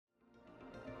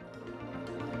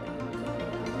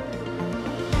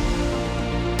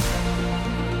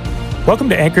Welcome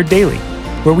to Anchored Daily,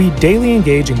 where we daily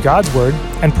engage in God's Word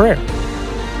and prayer,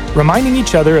 reminding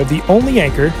each other of the only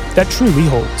anchor that truly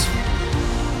holds.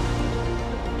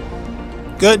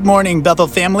 Good morning, Bethel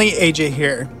family. AJ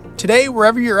here. Today,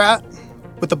 wherever you're at,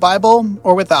 with the Bible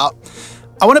or without,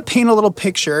 I want to paint a little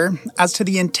picture as to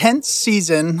the intense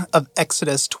season of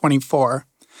Exodus 24.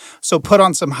 So put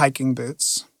on some hiking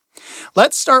boots.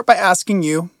 Let's start by asking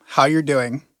you how you're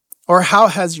doing, or how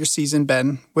has your season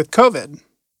been with COVID?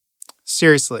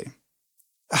 Seriously,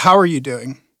 how are you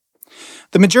doing?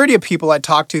 The majority of people I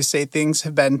talk to say things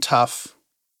have been tough,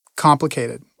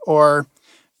 complicated, or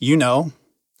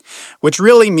which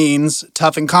really means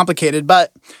tough and complicated,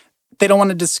 but they don't want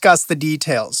to discuss the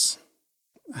details.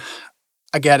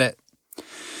 I get it.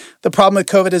 The problem with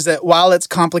COVID is that while it's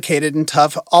complicated and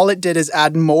tough, all it did is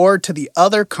add more to the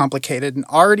other complicated and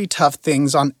already tough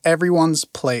things on everyone's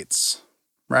plates,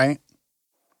 right?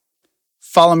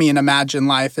 Follow me and imagine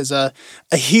life as a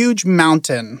huge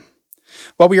mountain.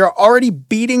 While we are already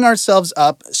beating ourselves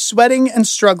up, sweating and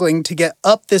struggling to get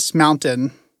up this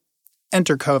mountain,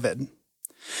 enter COVID.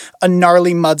 A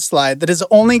gnarly mudslide that has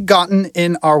only gotten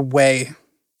in our way.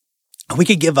 We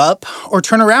could give up or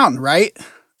turn around, right?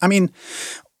 I mean,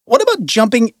 what about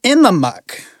jumping in the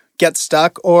muck, get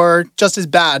stuck, or just as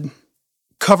bad,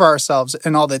 cover ourselves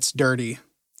in all that's dirty,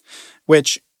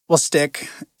 which will stick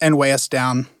and weigh us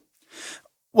down?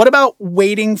 What about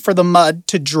waiting for the mud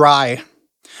to dry,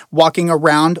 walking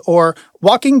around, or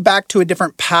walking back to a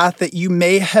different path that you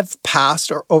may have passed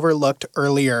or overlooked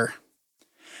earlier?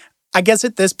 I guess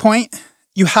at this point,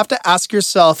 you have to ask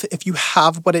yourself if you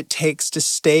have what it takes to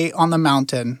stay on the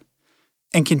mountain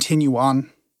and continue on.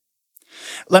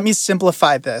 Let me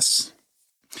simplify this.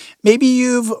 Maybe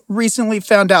you've recently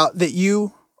found out that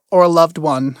you or a loved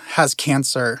one has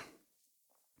cancer.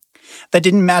 That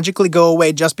didn't magically go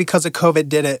away just because of COVID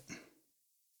did it.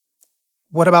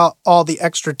 What about all the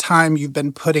extra time you've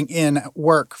been putting in at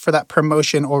work for that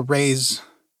promotion or raise?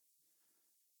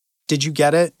 Did you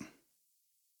get it?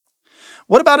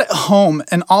 What about at home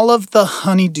and all of the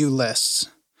honey-do lists?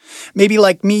 Maybe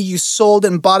like me, you sold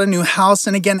and bought a new house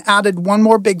and again added one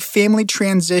more big family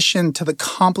transition to the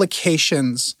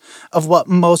complications of what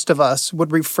most of us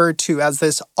would refer to as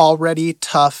this already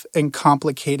tough and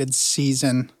complicated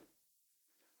season.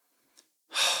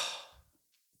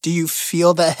 Do you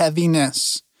feel the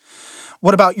heaviness?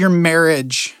 What about your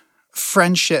marriage,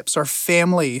 friendships, or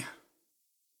family?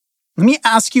 Let me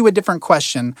ask you a different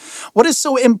question. What is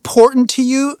so important to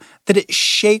you that it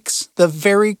shakes the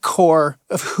very core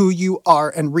of who you are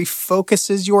and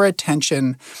refocuses your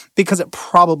attention because it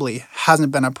probably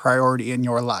hasn't been a priority in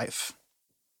your life?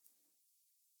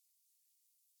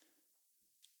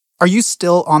 Are you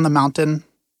still on the mountain?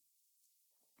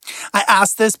 I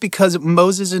ask this because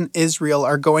Moses and Israel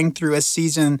are going through a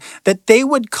season that they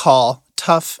would call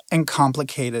tough and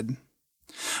complicated.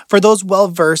 For those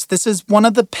well-versed, this is one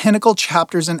of the pinnacle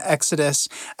chapters in Exodus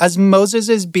as Moses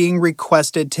is being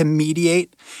requested to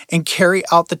mediate and carry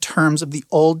out the terms of the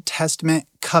Old Testament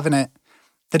covenant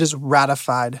that is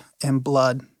ratified in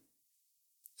blood.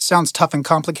 Sounds tough and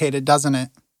complicated, doesn't it?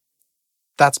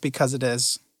 That's because it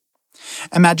is.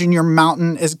 Imagine your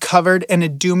mountain is covered in a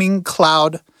dooming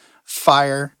cloud,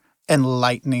 fire, and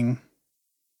lightning.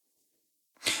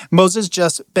 Moses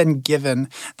just been given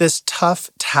this tough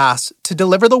task to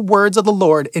deliver the words of the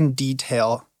Lord in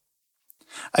detail.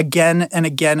 Again and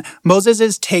again, Moses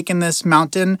has taken this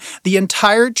mountain, the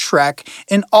entire trek,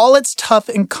 in all its tough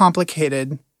and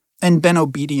complicated, and been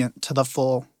obedient to the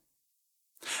full.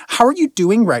 How are you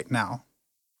doing right now?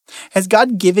 Has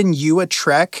God given you a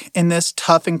trek in this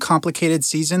tough and complicated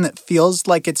season that feels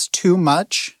like it's too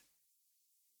much?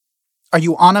 Are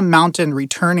you on a mountain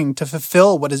returning to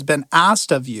fulfill what has been asked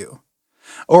of you?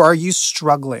 Or are you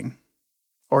struggling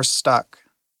or stuck?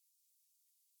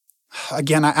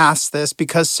 Again, I ask this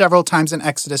because several times in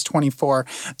Exodus 24,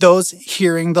 those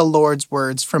hearing the Lord's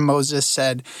words from Moses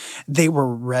said they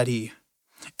were ready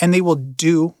and they will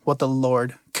do what the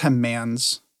Lord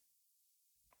commands.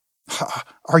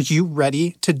 Are you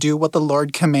ready to do what the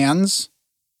Lord commands?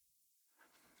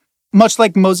 Much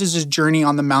like Moses' journey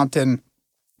on the mountain,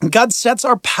 God sets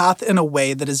our path in a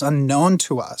way that is unknown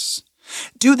to us.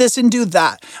 Do this and do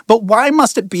that, but why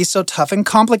must it be so tough and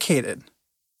complicated?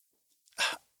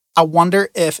 I wonder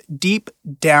if deep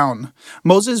down,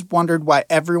 Moses wondered why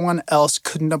everyone else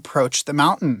couldn't approach the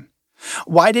mountain.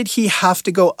 Why did he have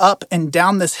to go up and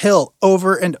down this hill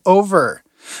over and over?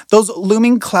 Those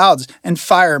looming clouds and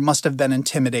fire must have been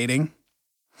intimidating.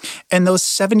 And those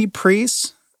 70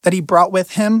 priests that he brought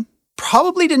with him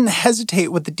probably didn't hesitate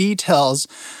with the details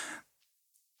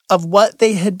of what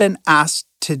they had been asked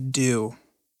to do.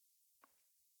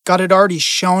 God had already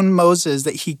shown Moses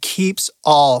that he keeps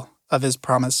all of his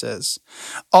promises.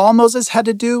 All Moses had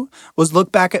to do was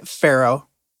look back at Pharaoh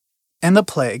and the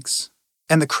plagues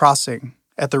and the crossing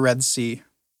at the Red Sea.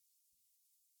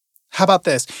 How about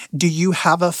this? Do you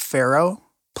have a Pharaoh,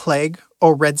 plague,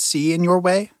 or Red Sea in your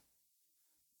way?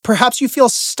 Perhaps you feel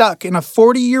stuck in a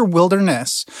 40-year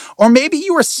wilderness, or maybe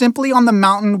you are simply on the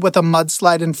mountain with a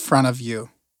mudslide in front of you.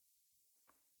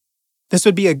 This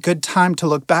would be a good time to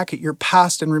look back at your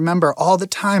past and remember all the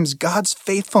times God's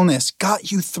faithfulness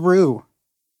got you through.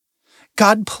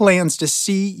 God plans to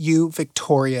see you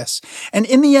victorious. And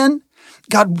in the end,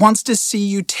 God wants to see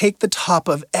you take the top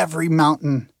of every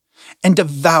mountain and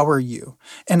devour you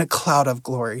in a cloud of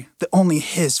glory that only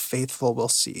His faithful will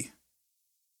see.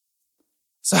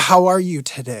 So how are you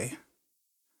today?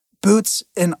 Boots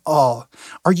and all,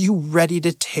 are you ready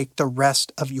to take the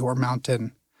rest of your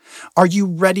mountain? Are you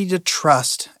ready to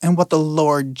trust in what the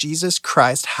Lord Jesus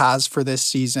Christ has for this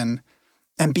season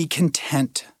and be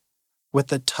content with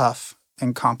the tough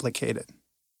and complicated?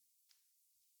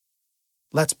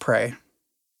 Let's pray.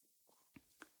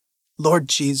 Lord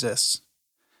Jesus,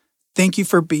 thank you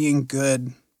for being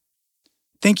good.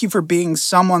 Thank you for being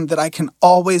someone that I can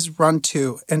always run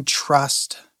to and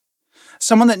trust.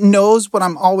 Someone that knows what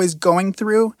I'm always going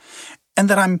through and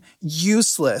that I'm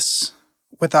useless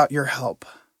without your help.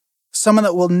 Someone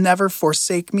that will never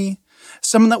forsake me.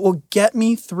 Someone that will get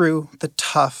me through the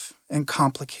tough and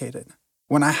complicated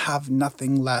when I have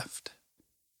nothing left.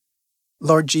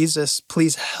 Lord Jesus,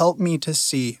 please help me to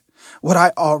see what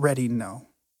I already know,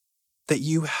 that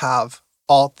you have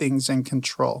all things in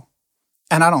control,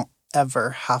 and I don't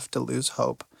ever have to lose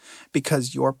hope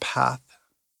because your path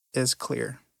is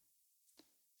clear.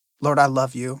 Lord, I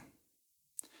love you.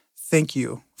 Thank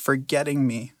you for getting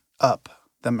me up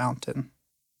the mountain.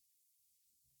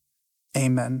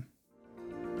 Amen.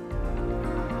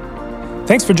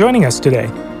 Thanks for joining us today.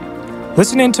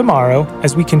 Listen in tomorrow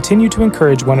as we continue to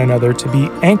encourage one another to be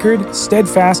anchored,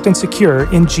 steadfast, and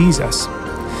secure in Jesus.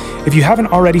 If you haven't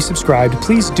already subscribed,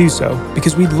 please do so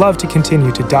because we'd love to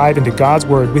continue to dive into God's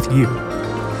Word with you.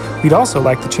 We'd also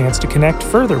like the chance to connect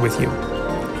further with you.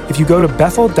 If you go to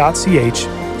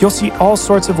bethel.ch, you'll see all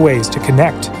sorts of ways to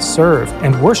connect, serve,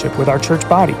 and worship with our church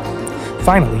body.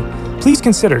 Finally, please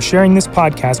consider sharing this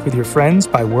podcast with your friends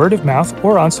by word of mouth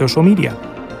or on social media.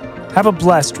 Have a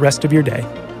blessed rest of your day.